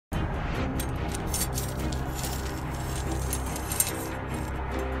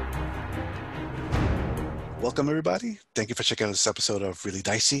Welcome, everybody. Thank you for checking out this episode of Really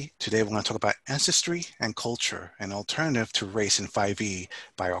Dicey. Today, we're going to talk about ancestry and culture, an alternative to race in 5e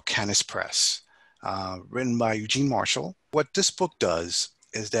by Arcanist Press, written by Eugene Marshall. What this book does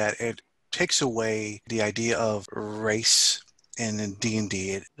is that it takes away the idea of race in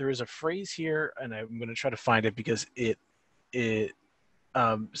D&D. There is a phrase here, and I'm going to try to find it because it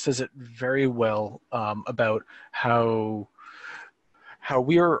says it very well about how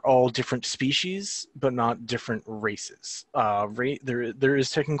we are all different species, but not different races. There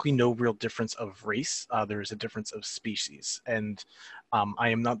is technically no real difference of race. There is a difference of species, and I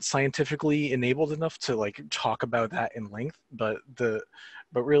am not scientifically enabled enough to like talk about that in length. But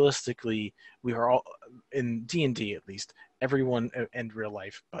realistically, we are all in D&D at least. Everyone and real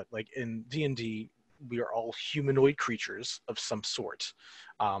life, but like in D&D, we are all humanoid creatures of some sort,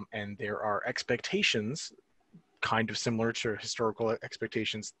 and there are expectations kind of similar to historical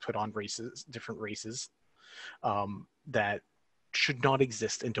expectations put on different races, that should not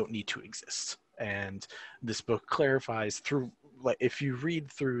exist and don't need to exist. And this book clarifies through, like, if you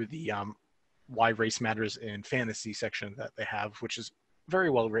read through the why race matters in fantasy section that they have, which is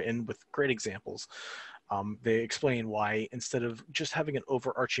very well written with great examples, they explain why instead of just having an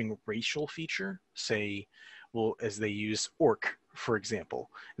overarching racial feature, say, well, as they use orc, for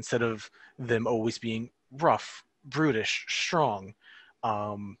example, instead of them always being rough, brutish, strong,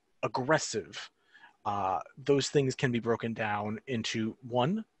 aggressive, those things can be broken down into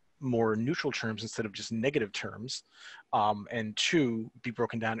one, more neutral terms instead of just negative terms, and two, be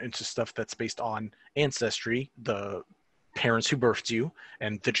broken down into stuff that's based on ancestry, the parents who birthed you,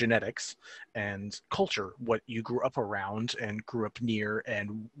 and the genetics, and culture, what you grew up around and grew up near,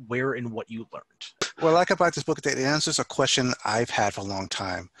 and where and what you learned. What I like about this book, that it answers a question I've had for a long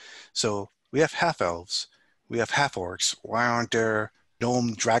time. So we have half-elves, we have half-orcs. Why aren't there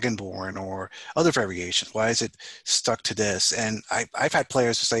gnome dragonborn or other variations? Why is it stuck to this? And I've had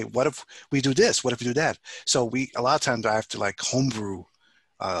players who say, what if we do this? What if we do that? So a lot of times I have to like homebrew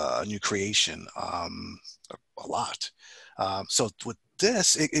a new creation, a lot. So with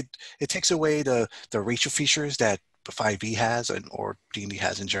this, it takes away the racial features that 5e has or D&D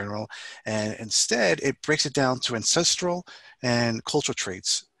has in general, and instead it breaks it down to ancestral and cultural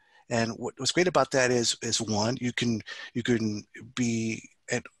traits. And what's great about that is one, you can be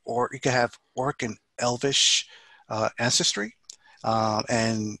or you can have orc and elvish ancestry,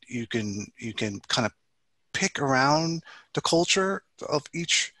 and you can kind of pick around the culture of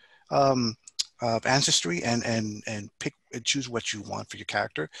each ancestry and pick and choose what you want for your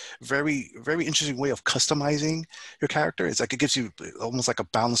character. Very, very interesting way of customizing your character. It's like it gives you almost like a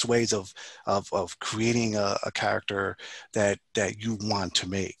balanced ways of creating a character that you want to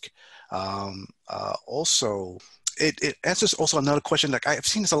make. Also, it answers also another question. Like I've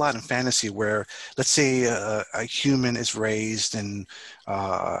seen this a lot in fantasy, where let's say a human is raised in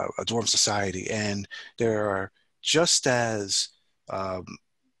a dwarven society, and there are just as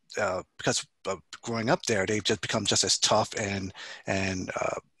because growing up there, they've just become just as tough and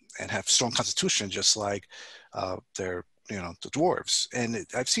have strong constitution, just like their the dwarves. And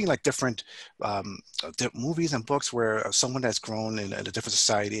I've seen like different movies and books where someone that's grown in a different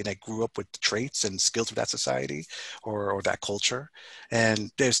society and they grew up with the traits and skills of that society or that culture. And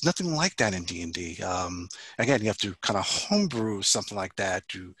there's nothing like that in D&D. Again, you have to kind of homebrew something like that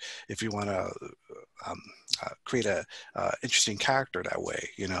if you want to create a interesting character that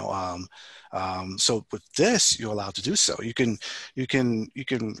way, so with this, you're allowed to do so. You can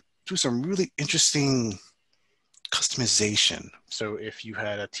do some really interesting customization. So if you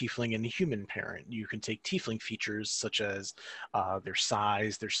had a tiefling and a human parent, you can take tiefling features such as their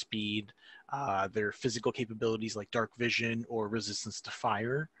size, their speed, their physical capabilities like dark vision or resistance to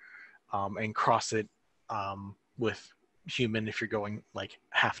fire, and cross it with human if you're going like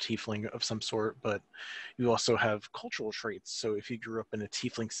half tiefling of some sort. But you also have cultural traits. So if you grew up in a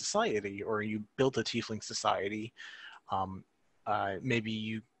tiefling society or you built a tiefling society, maybe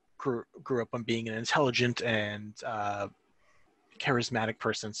you grew up on being an intelligent and charismatic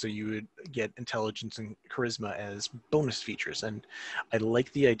person, so you would get intelligence and charisma as bonus features. And I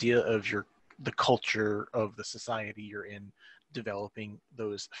like the idea of the culture of the society you're in developing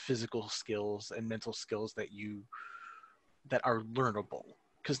those physical skills and mental skills that are learnable,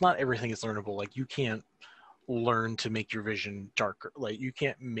 because not everything is learnable. Like you can't learn to make your vision darker. Like you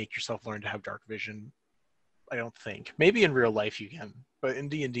can't make yourself learn to have dark vision, I don't think. Maybe in real life you can, but in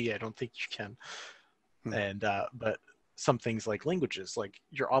D&D I don't think you can. And but some things like languages, like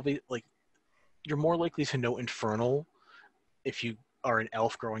you're more likely to know Infernal if you are an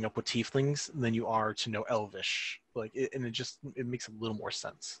elf growing up with tieflings than you are to know Elvish. And it makes a little more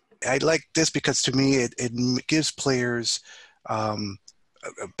sense. I like this because to me it gives players um,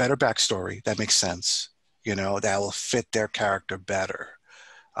 a better backstory that makes sense. You know, that will fit their character better.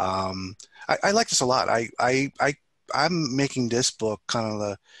 Um, I like this a lot. I'm making this book kind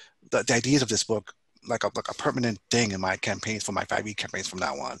of the ideas of this book like a permanent thing in my campaigns for my 5e campaigns from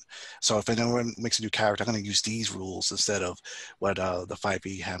now on. So if anyone makes a new character, I'm going to use these rules instead of what the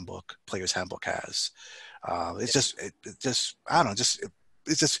 5e handbook, player's handbook has. Yeah. It just I don't know,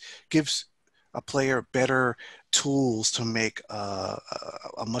 it just gives a player better tools to make a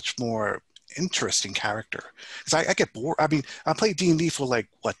much more interesting character. Because I get bored. I mean, I played D&D for like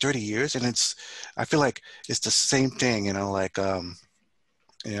what 30 years, and I feel like it's the same thing. You know, like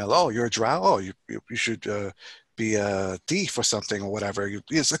you know, oh, you're a drow. Oh, you should be a thief or something or whatever.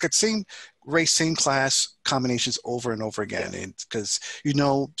 It's like the same race, same class combinations over and over again. Yes. And because you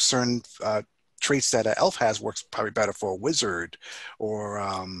know certain traits that an elf has works probably better for a wizard or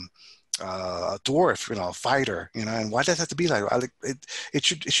a dwarf, you know, a fighter, you know. And why does it have to be like? I like it. It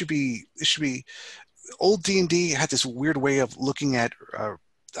should be old D&D had this weird way of looking at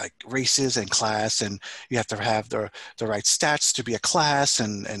like races and class, and you have to have the right stats to be a class,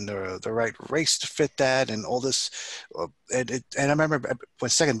 and the right race to fit that, and all this. And I remember when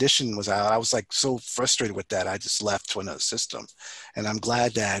second edition was out, I was like so frustrated with that. I just left to another system, and I'm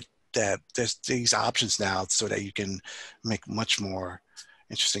glad that there's these options now so that you can make much more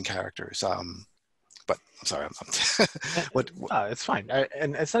interesting characters. But I'm sorry, And, what it's fine.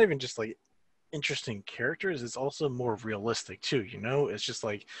 And it's not even just like interesting characters, it's also more realistic too, you know. It's just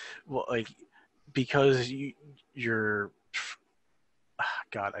like, well, like, because you're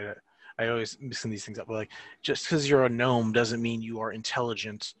god, I always mixing these things up, but like, just because you're a gnome doesn't mean you are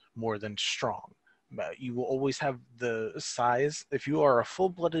intelligent more than strong. But you will always have the size. If you are a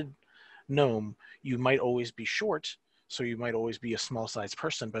full-blooded gnome, you might always be short, so you might always be a small sized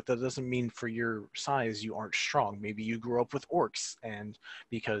person, but that doesn't mean for your size you aren't strong. Maybe you grew up with orcs, and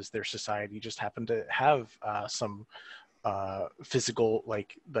because their society just happened to have some physical,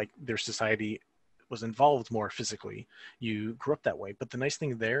 like their society was involved more physically, you grew up that way. But the nice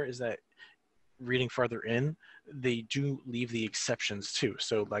thing there is that reading farther in, they do leave the exceptions too.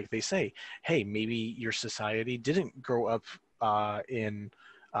 So like they say, hey, maybe your society didn't grow up in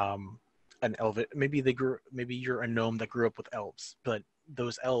um, an elf. Maybe you're a gnome that grew up with elves, but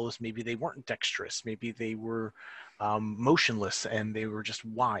those elves, maybe they weren't dexterous. Maybe they were motionless and they were just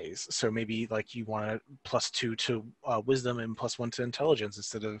wise. So maybe like you want a +2 to wisdom and +1 to intelligence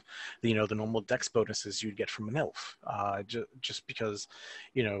instead of the normal dex bonuses you'd get from an elf. Just because,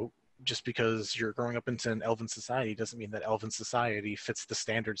 you know, just because you're growing up into an elven society doesn't mean that elven society fits the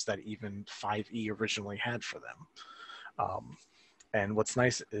standards that even 5e originally had for them. Um, and what's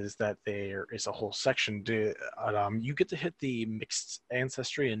nice is that there is a whole section. You get to hit the mixed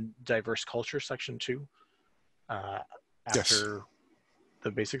ancestry and diverse culture section too, uh, yes. after the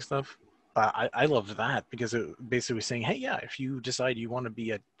basic stuff. I loved that because it basically was saying, hey, yeah, if you decide you want to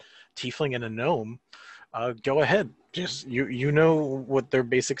be a tiefling and a gnome, go ahead. Just you know what their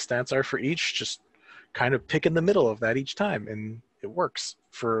basic stats are for each. Just kind of pick in the middle of that each time, and it works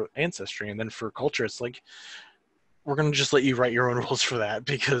for ancestry. And then for culture, it's like, we're gonna just let you write your own rules for that,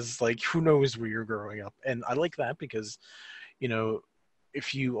 because like, who knows where you're growing up. And I like that because, you know,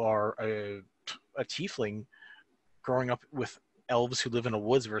 if you are a tiefling growing up with elves who live in a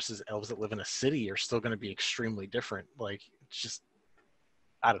woods versus elves that live in a city are still going to be extremely different. Like, it's just,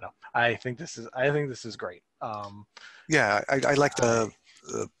 I don't know. I think this is great. Yeah, I like I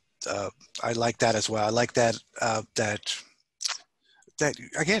uh, I like that as well. I like that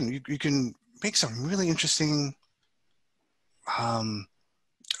again. You can make some really interesting um,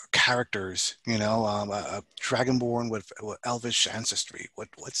 characters. You know, a dragonborn with elvish ancestry.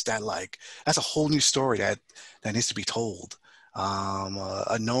 What's that like? That's a whole new story that needs to be told.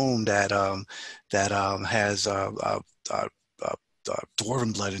 A gnome that has uh, uh,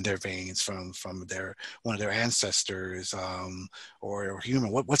 dwarven blood in their veins from their one of their ancestors, or human.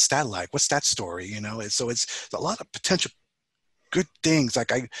 What's that like? What's that story? You know, so it's a lot of potential good things. Like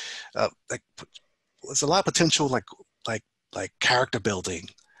there's a lot of potential like like character building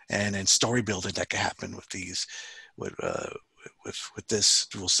and story building that can happen with these with with this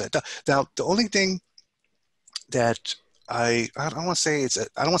rule set. Now the only thing that I don't want to say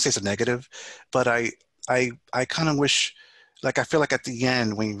I don't want to say it's a negative, but I kind of wish, like I feel like at the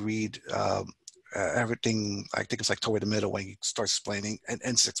end when you read everything, I think it's like toward the middle when he starts explaining and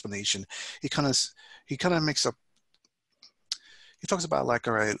ends explanation, he kind of he kind of makes a he talks about like,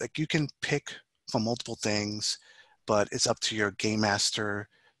 all right, like you can pick from multiple things, but it's up to your game master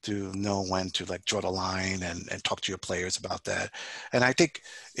to know when to like draw the line and talk to your players about that. And I think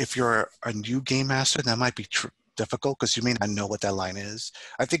if you're a new game master, that might be difficult because you may not know what that line is.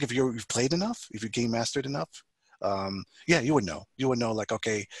 I think if you've played enough, if you game mastered enough, yeah, you would know. You would know like,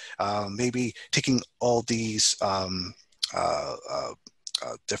 okay, maybe taking all these uh, uh,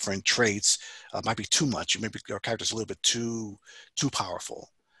 different traits might be too much. Maybe your character's a little bit too powerful.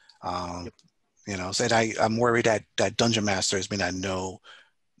 Um, Yep, so I'm worried that dungeon masters may not know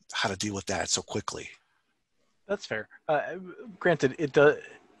how to deal with that so quickly. that's fair. Granted, it does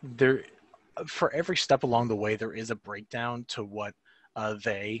there for every step along the way there is a breakdown to what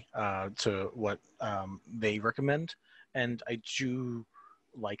they recommend, and I do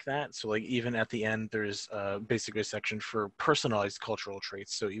like that. So like even at the end there's basically a section for personalized cultural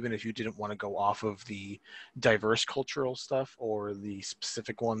traits, so even if you didn't want to go off of the diverse cultural stuff or the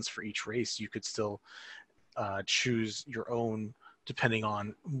specific ones for each race, you could still choose your own depending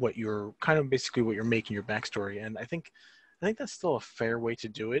on what you're kind of basically what you're making your backstory. And I think that's still a fair way to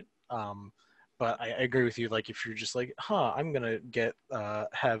do it. But I agree with you. Like if you're just like, I'm gonna get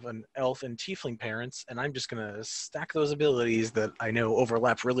have an elf and tiefling parents, and I'm just gonna stack those abilities that I know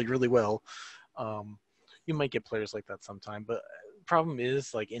overlap really, really well. Um, you might get players like that sometime, but problem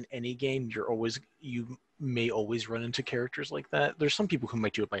is like in any game, you may always run into characters like that. There's some people who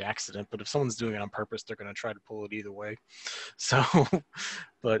might do it by accident, but if someone's doing it on purpose, they're gonna try to pull it either way. So,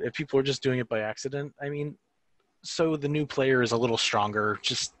 but if people are just doing it by accident, I mean, so the new player is a little stronger.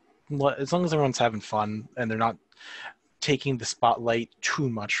 Just as long as everyone's having fun and they're not taking the spotlight too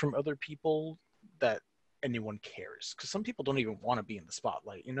much from other people, that anyone cares. Because some people don't even want to be in the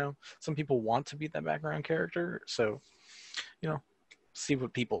spotlight. Some people want to be that background character. So, you know, see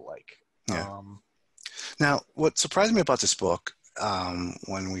what people like. Yeah. Now, what surprised me about this book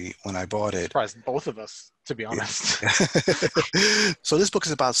when I bought it, Surprised both of us, to be yeah. honest. So this book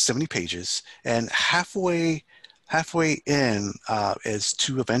is about 70 pages, and halfway in is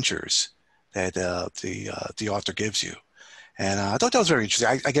two adventures that the author gives you, and I thought that was very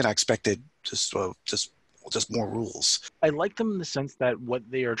interesting. Again, I expected just more rules. I like them in the sense that what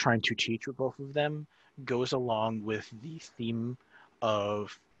they are trying to teach with both of them goes along with the theme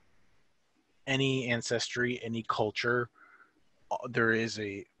of any ancestry, any culture. There is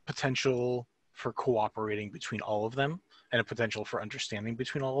a potential for cooperating between all of them and a potential for understanding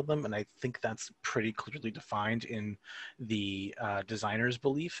between all of them. And I think that's pretty clearly defined in the designer's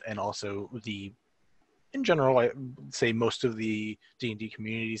belief, and also in general, I would say most of the D&D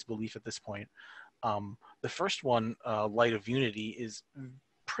community's belief at this point. The first one, Light of Unity, is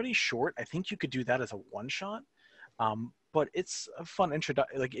pretty short. I think you could do that as a one-shot. But it's a fun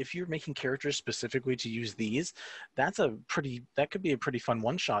introduction. Like if you're making characters specifically to use these, that could be a pretty fun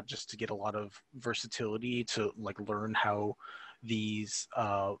one shot, just to get a lot of versatility to like learn how these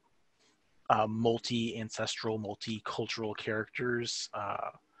multi-ancestral, multicultural characters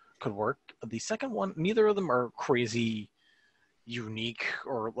could work. The second one, neither of them are crazy unique,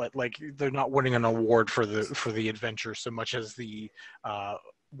 or like they're not winning an award for the adventure so much as the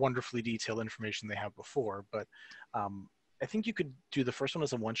wonderfully detailed information they have before. But I think you could do the first one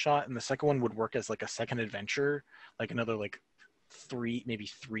as a one shot, and the second one would work as like a second adventure, like another like maybe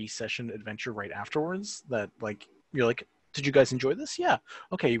three session adventure right afterwards. That like you're like, did you guys enjoy this? Yeah.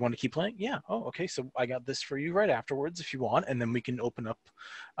 Okay, you want to keep playing? Yeah. Oh, okay. So I got this for you right afterwards if you want, and then we can open up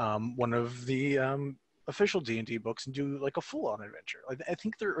one of the official D&D books and do like a full-on adventure. Like, I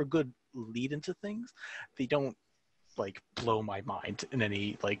think they're a good lead into things. They don't like blow my mind in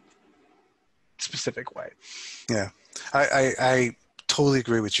any like specific way. Yeah, I totally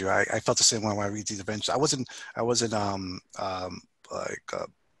agree with you. I felt the same way when I read these adventures. I wasn't like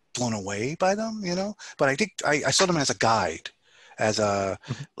blown away by them, but I think I saw them as a guide, as a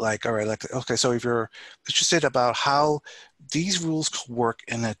like, all right, like, okay, so if you're interested about how these rules could work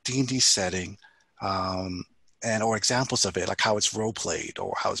in a D&D setting, um, or examples of it, like how it's role played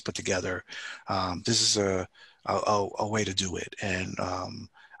or how it's put together, this is a way to do it. And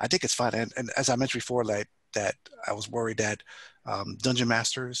I think it's fun. And as I mentioned before, like that, I was worried that young dungeon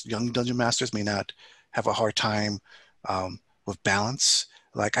masters, may not have a hard time with balance.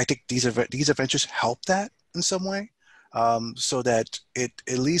 Like I think these adventures help that in some way, so that it,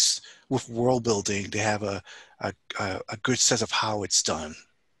 at least with world building, they have a good sense of how it's done.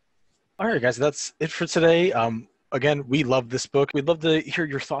 All right, guys, that's it for today. Again, we love this book. We'd love to hear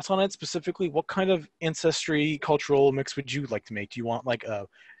your thoughts on it. Specifically, what kind of ancestry cultural mix would you like to make? Do you want like a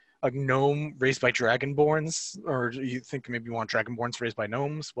gnome raised by dragonborns, or do you think maybe you want dragonborns raised by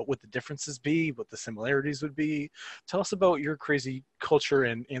gnomes? What would the differences be? What the similarities would be? Tell us about your crazy culture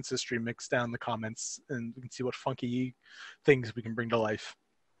and ancestry mix down in the comments, and we can see what funky things we can bring to life.